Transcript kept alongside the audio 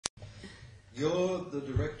You're the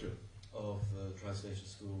director of the translation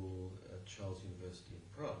school at Charles University in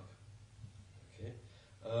Prague. Okay.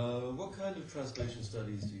 What kind of translation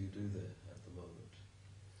studies do you do there at the moment?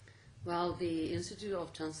 Well, the Institute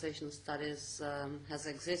of Translation Studies has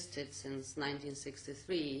existed since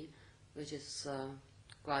 1963, which is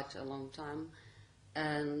quite a long time.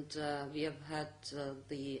 And we have had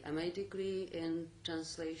the MA degree in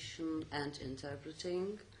translation and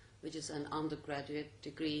interpreting, which is an undergraduate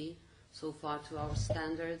degree so far to our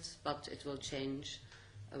standards, but it will change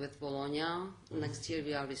with Bologna. Next year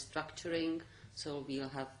we are restructuring, so we'll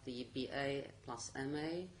have the BA plus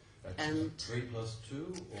MA. And 3 plus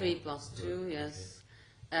 2? 3 plus 2, yes.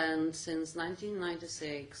 Okay. And since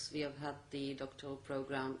 1996 we have had the doctoral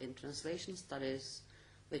program in translation studies,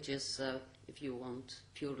 which is, if you want,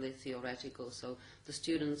 purely theoretical. So the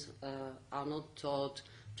students are not taught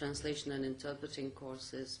translation and interpreting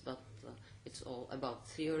courses, but it's all about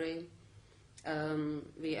theory.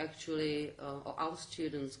 We actually, our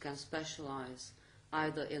students can specialize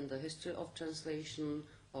either in the history of translation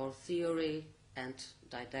or theory and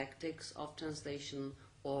didactics of translation,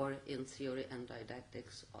 or in theory and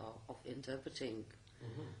didactics of interpreting.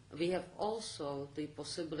 Mm-hmm. We have also the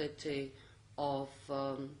possibility of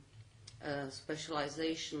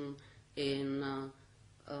specialization in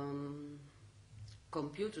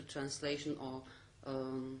computer translation, or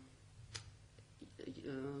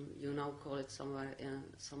you now call it somewhere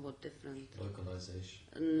somewhat different. Localization?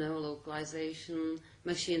 No, localization.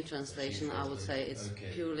 Machine translation, I would say. It's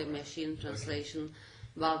purely machine translation.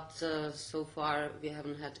 But so far we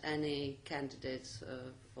haven't had any candidates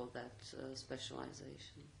for that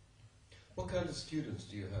specialization. What kind of students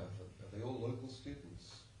do you have? Are they all local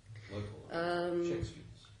students? Local Czech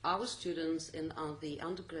students? Our students in the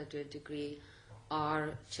undergraduate degree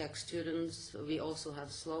are Czech students. We also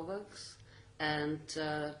have Slovaks. And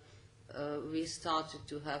we started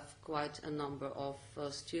to have quite a number of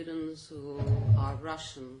students who are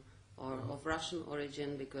Russian or of Russian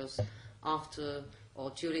origin, because after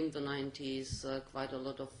or during the 90s, quite a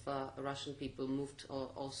lot of Russian people moved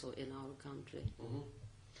also in our country. Mm-hmm.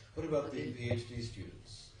 What about the PhD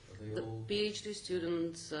students? Are they all... PhD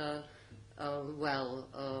students, well,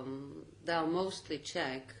 they are mostly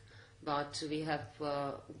Czech, but we have,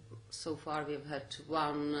 so far we've had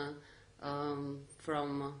one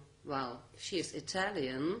from, well, she is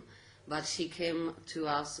Italian, but she came to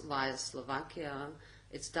us via Slovakia.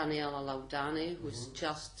 It's Daniela Laudani, who's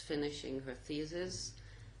just finishing her thesis,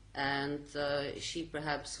 and she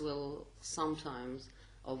perhaps will sometimes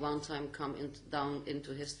or one time come down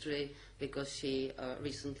into history, because she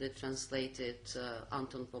recently translated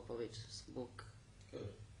Anton Popovich's book. Good.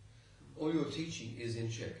 All your teaching is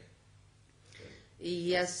in Czech?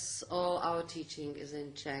 Yes, all our teaching is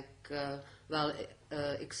in Czech, well,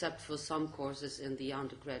 except for some courses in the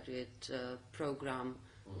undergraduate program,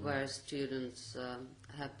 where students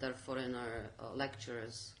have their foreigner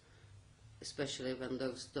lecturers, especially when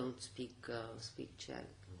those don't speak Czech.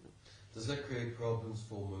 Does that create problems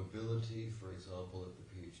for mobility, for example, at the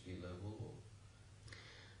PhD level?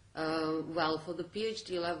 Well, for the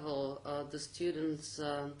PhD level, the students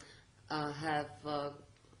have,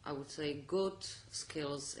 I would say, good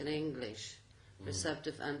skills in English,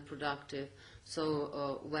 receptive and productive.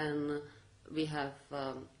 So when we have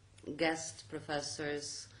guest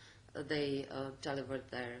professors, they deliver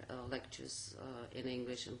their lectures in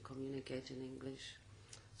English and communicate in English.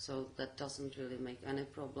 So that doesn't really make any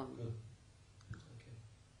problem. Good. Okay.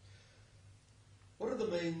 What are the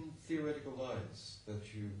main theoretical lines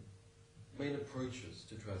main approaches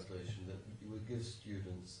to translation that you would give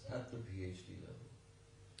students at the PhD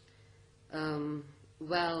level?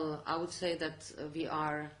 Well, I would say that we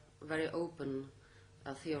are very open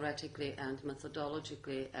theoretically and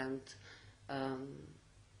methodologically, and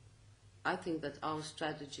I think that our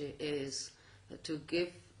strategy is to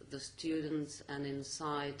give the students an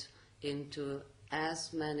insight into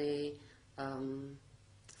as many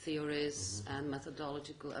theories and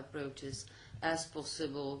methodological approaches as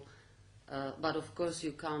possible. But of course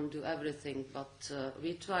you can't do everything, but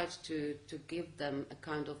we tried to give them a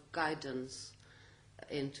kind of guidance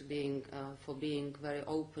into being very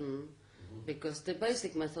open, because the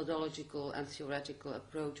basic methodological and theoretical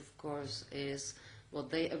approach, of course, is what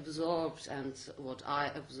they absorbed and what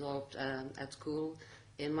I absorbed at school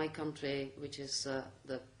in my country, which is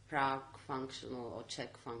the Prague functional or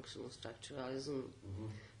Czech functional structuralism.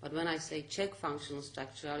 But when I say Czech functional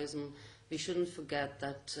structuralism, we shouldn't forget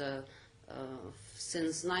that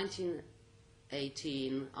since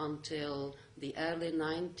 1918 until the early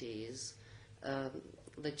 90s,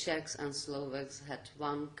 the Czechs and Slovaks had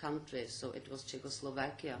one country, so it was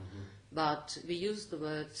Czechoslovakia. But we use the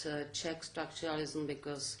word Czech structuralism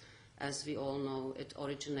because, as we all know, it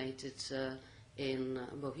originated in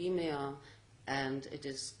Bohemia, and it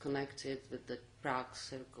is connected with the Prague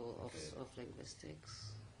circle of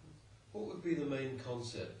linguistics. What would be the main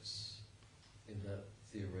concepts in that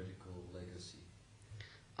theoretical legacy?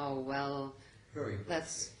 Oh, well, very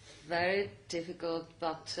that's very difficult,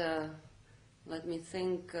 but let me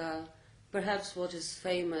think. Perhaps what is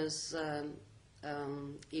famous,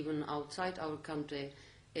 even outside our country,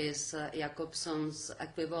 is Jakobson's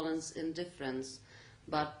equivalence in difference.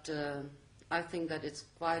 But I think that it's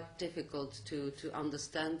quite difficult to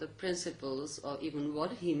understand the principles or even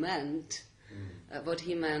what he meant. What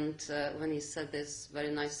he meant when he said this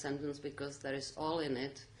very nice sentence, because there is all in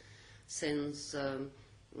it, since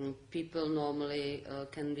people normally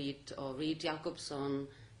can read Jakobson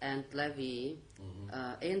and Levy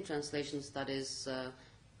in translation studies,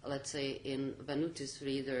 let's say in Venuti's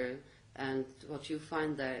reader, and what you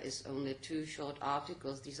find there is only 2 short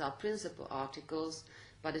articles. These are principal articles,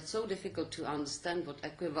 but it's so difficult to understand what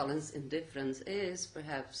equivalence in difference is,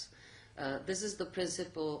 perhaps. This is the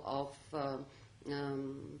principle of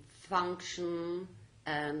function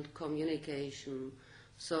and communication.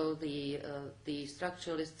 So the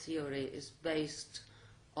structuralist theory is based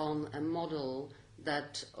on a model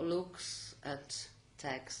that looks at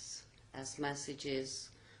texts as messages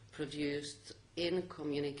produced in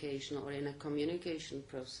communication or in a communication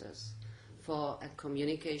process for a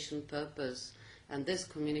communication purpose. And this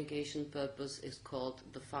communication purpose is called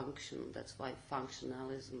the function. That's why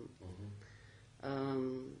functionalism.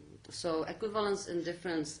 So equivalence in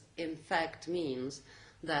difference, in fact, means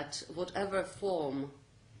that whatever form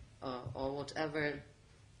or whatever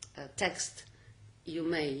text you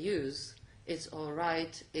may use, it's all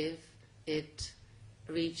right if it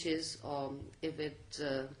reaches, or if it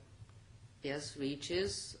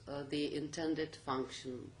reaches the intended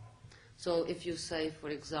function. So if you say, for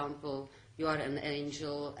example, you are an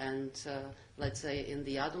angel, and let's say in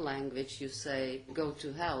the other language you say, go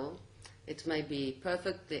to hell, it may be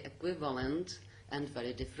perfectly equivalent and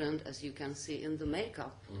very different, as you can see in the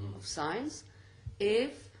makeup of science,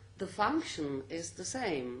 if the function is the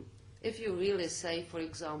same. If you really say, for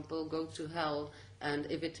example, go to hell, and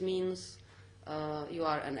if it means you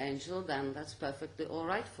are an angel, then that's perfectly all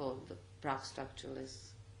right for the Prague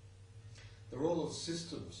structuralists. The role of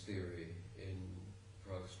systems theory in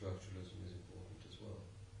Prague structuralism is important as well.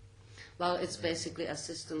 Well, it's basically a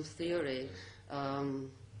systems theory.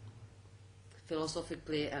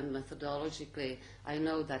 Philosophically and methodologically, I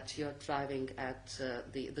know that you're driving at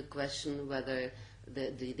the question whether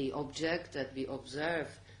the object that we observe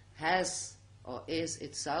has or is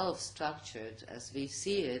itself structured as we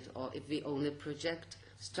see it, or if we only project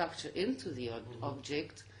structure into the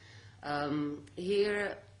object.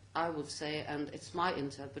 Here I would say, and it's my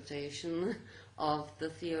interpretation of the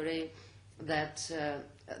theory, that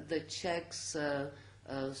the Czechs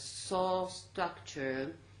saw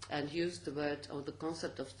structure and used the word or the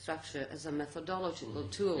concept of structure as a methodological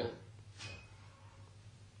tool. Yeah.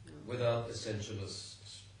 Without essentialist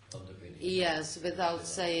underpinning. Yes, without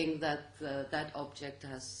saying that that object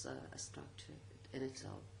has a structure in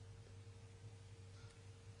itself.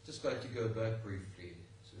 Just like to go back briefly,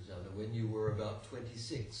 Zuzana, when you were about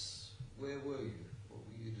 26, where were you? What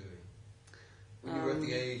were you doing? When you were at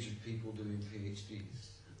the age of people doing PhDs?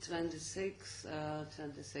 26,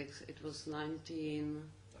 it was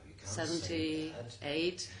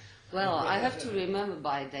 1978. Well, I have to remember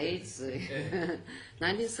by dates.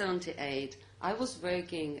 1978. I was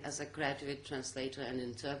working as a graduate translator and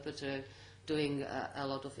interpreter, doing a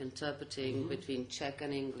lot of interpreting between Czech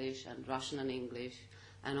and English and Russian and English,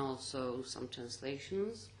 and also some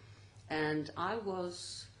translations. And I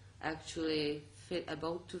was actually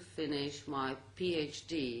about to finish my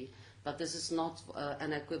PhD, but this is not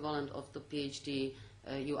an equivalent of the PhD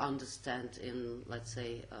you understand in, let's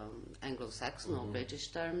say, Anglo-Saxon or British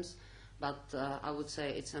terms, but I would say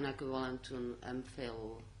it's an equivalent to an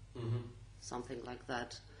MPhil, something like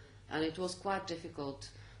that. And it was quite difficult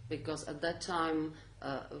because at that time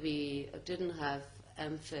we didn't have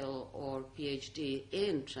MPhil or PhD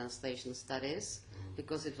in translation studies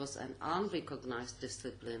because it was an unrecognized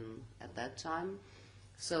discipline at that time.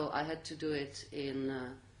 So I had to do it in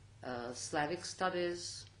Slavic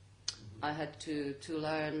studies. I had to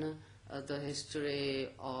learn the history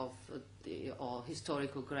of or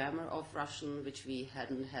historical grammar of Russian, which we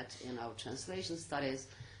hadn't had in our translation studies,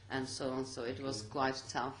 and so on. So it was quite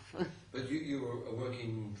tough. But you were a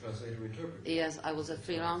working translator-interpreter? Yes, I was a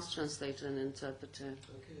freelance translator and interpreter.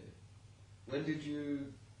 Okay. When did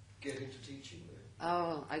you get into teaching then?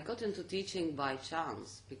 Oh, I got into teaching by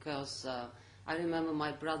chance because I remember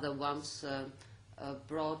my brother once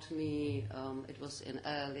brought me, it was in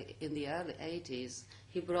the early 80s,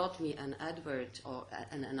 he brought me an advert or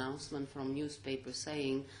an announcement from newspaper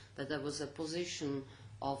saying that there was a position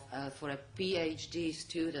for a PhD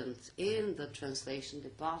student in the translation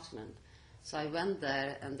department. So I went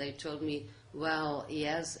there and they told me, well,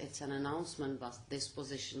 yes, it's an announcement, but this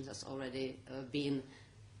position has already been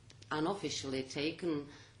unofficially taken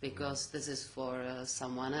because this is for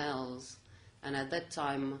someone else. And at that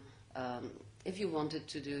time, if you wanted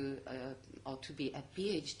to do or to be a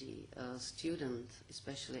PhD student,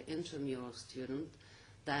 especially intramural student,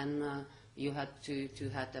 then you had to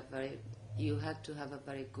have a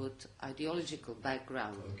very good ideological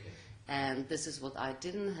background. Okay. And this is what I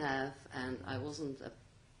didn't have, and I wasn't a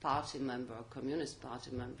party member, a communist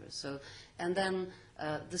party member. So, and then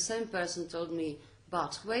the same person told me,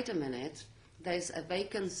 but wait a minute, there's a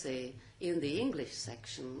vacancy in the English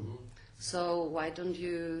section, Mm-hmm. so why don't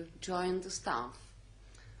you join the staff?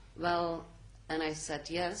 Well, and I said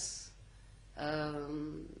yes.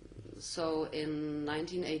 So in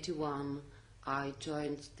 1981, I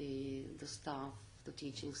joined the staff, the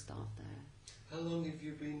teaching staff there. How long have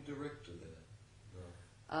you been director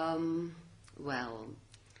there? Well,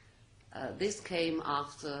 this came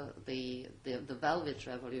after the Velvet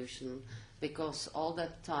Revolution, because all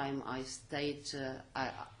that time I stayed,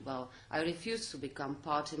 I refused to become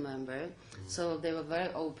party member, so they were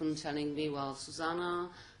very open, telling me, well, Zuzana,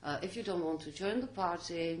 if you don't want to join the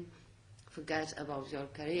party, forget about your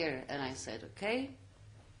career. And I said, okay.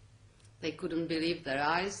 They couldn't believe their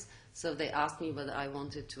eyes, so they asked me whether I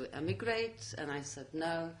wanted to emigrate, and I said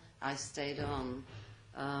no. I stayed on.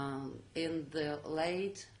 In the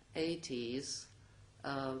late 80s,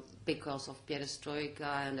 because of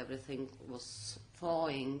perestroika and everything was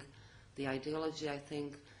thawing, the ideology, I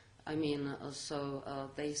think,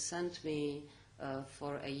 they sent me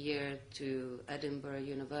for a year to Edinburgh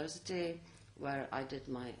University, where I did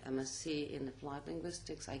my MSc in applied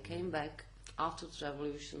linguistics. I came back after the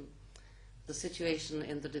revolution. The situation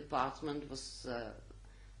in the department was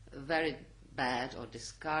very bad or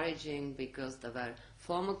discouraging, because there were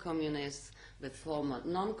former communists with former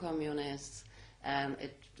non-communists, and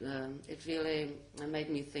it really made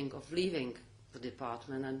me think of leaving the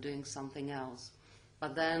department and doing something else.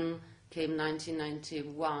 But then came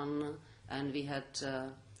 1991, and we had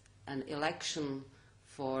an election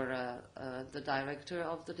for the director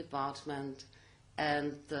of the department,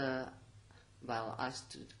 and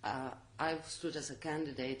I stood as a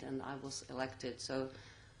candidate and I was elected. So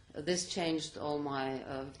this changed all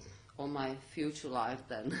my future life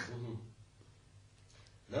then. Mm-hmm.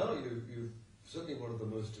 Now you're certainly one of the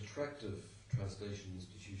most attractive translation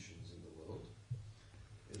institutions in the world,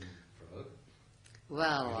 in Prague.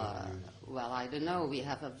 Well, I don't know. We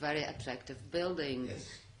have a very attractive building. Yes.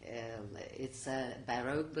 It's a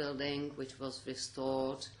Baroque building which was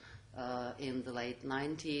restored in the late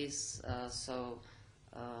 90s, so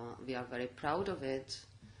we are very proud of it.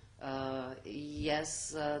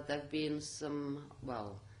 Yes, there have been some,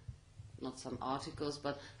 well, not some articles,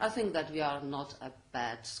 but I think that we are not a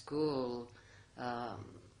bad school.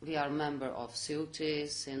 We are a member of SUTI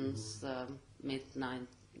since the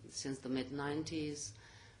mid-90s.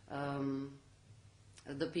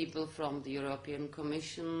 The people from the European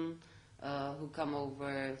Commission who come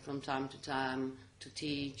over from time to time to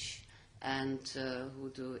teach, and who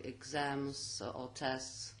do exams or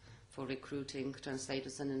tests for recruiting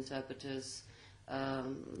translators and interpreters,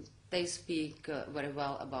 they speak very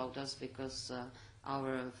well about us, because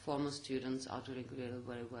our former students are doing really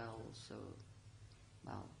very well. So,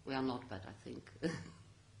 well, we are not bad, I think.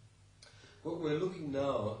 Well, we're looking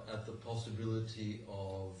now at the possibility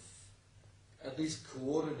of at least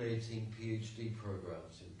coordinating PhD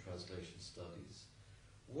programs in translation studies.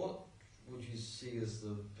 What would you see as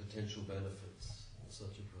the potential benefits of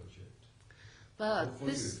such a project? But for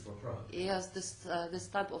this, you, for Prague? yes, this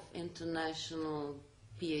type of international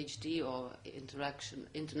PhD or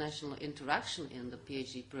international interaction in the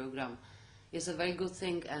PhD program is a very good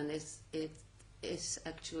thing, and it is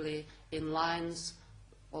actually in lines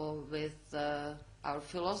or with our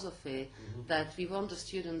philosophy, that we want the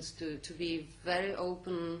students to be very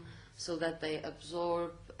open, so that they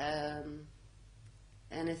absorb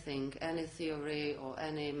anything, any theory or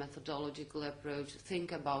any methodological approach,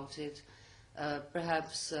 think about it,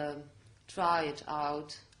 perhaps try it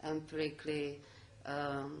out empirically,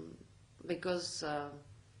 because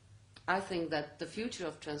I think that the future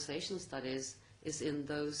of translation studies is in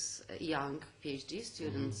those young PhD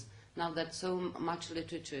students. now that so much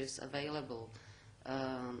literature is available,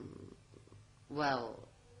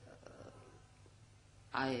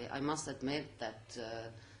 I must admit that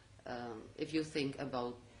if you think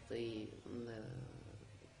about the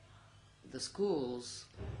schools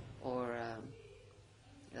or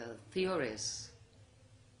theories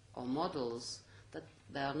or models, that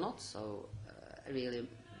there are not so really,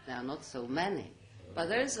 there are not so many. But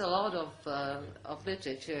there is a lot of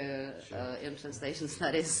literature in translation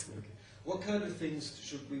studies. Okay. What kind of things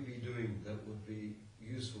should we be doing that would be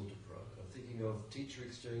useful to Prague? I'm thinking of teacher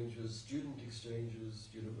exchanges, student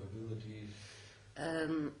mobility.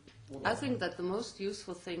 I think that the most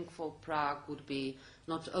useful thing for Prague would be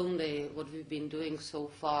not only what we've been doing so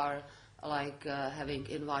far, like having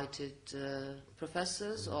invited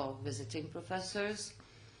professors or visiting professors,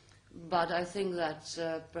 but I think that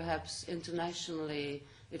perhaps internationally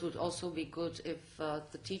it would also be good if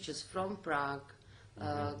the teachers from Prague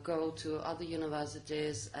go to other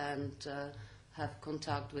universities and have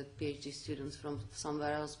contact with PhD students from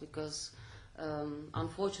somewhere else, because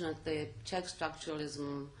unfortunately Czech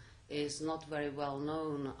structuralism is not very well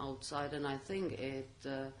known outside, and I think it,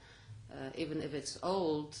 even if it's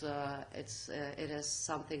old, it is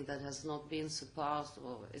something that has not been surpassed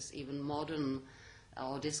or is even modern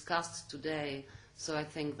or discussed today. So I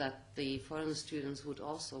think that the foreign students would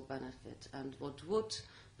also benefit, and what would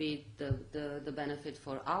be the benefit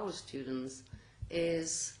for our students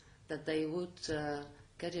is that they would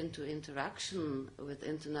get into interaction with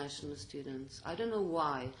international students. I don't know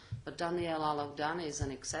why, but Daniela Laudani is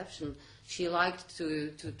an exception. She liked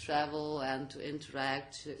to travel and to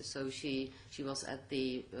interact, so she was at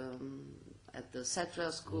the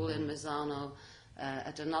Cetra school in Misano,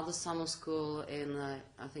 at another summer school in,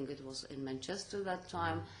 I think it was in Manchester that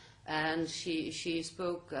time, and she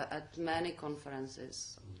spoke at many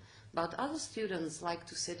conferences. But other students like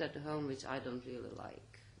to sit at home, which I don't really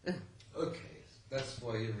like. Okay, that's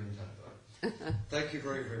why you're in Taiwan. Thank you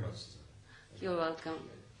very, very much, Zuzana. You're welcome.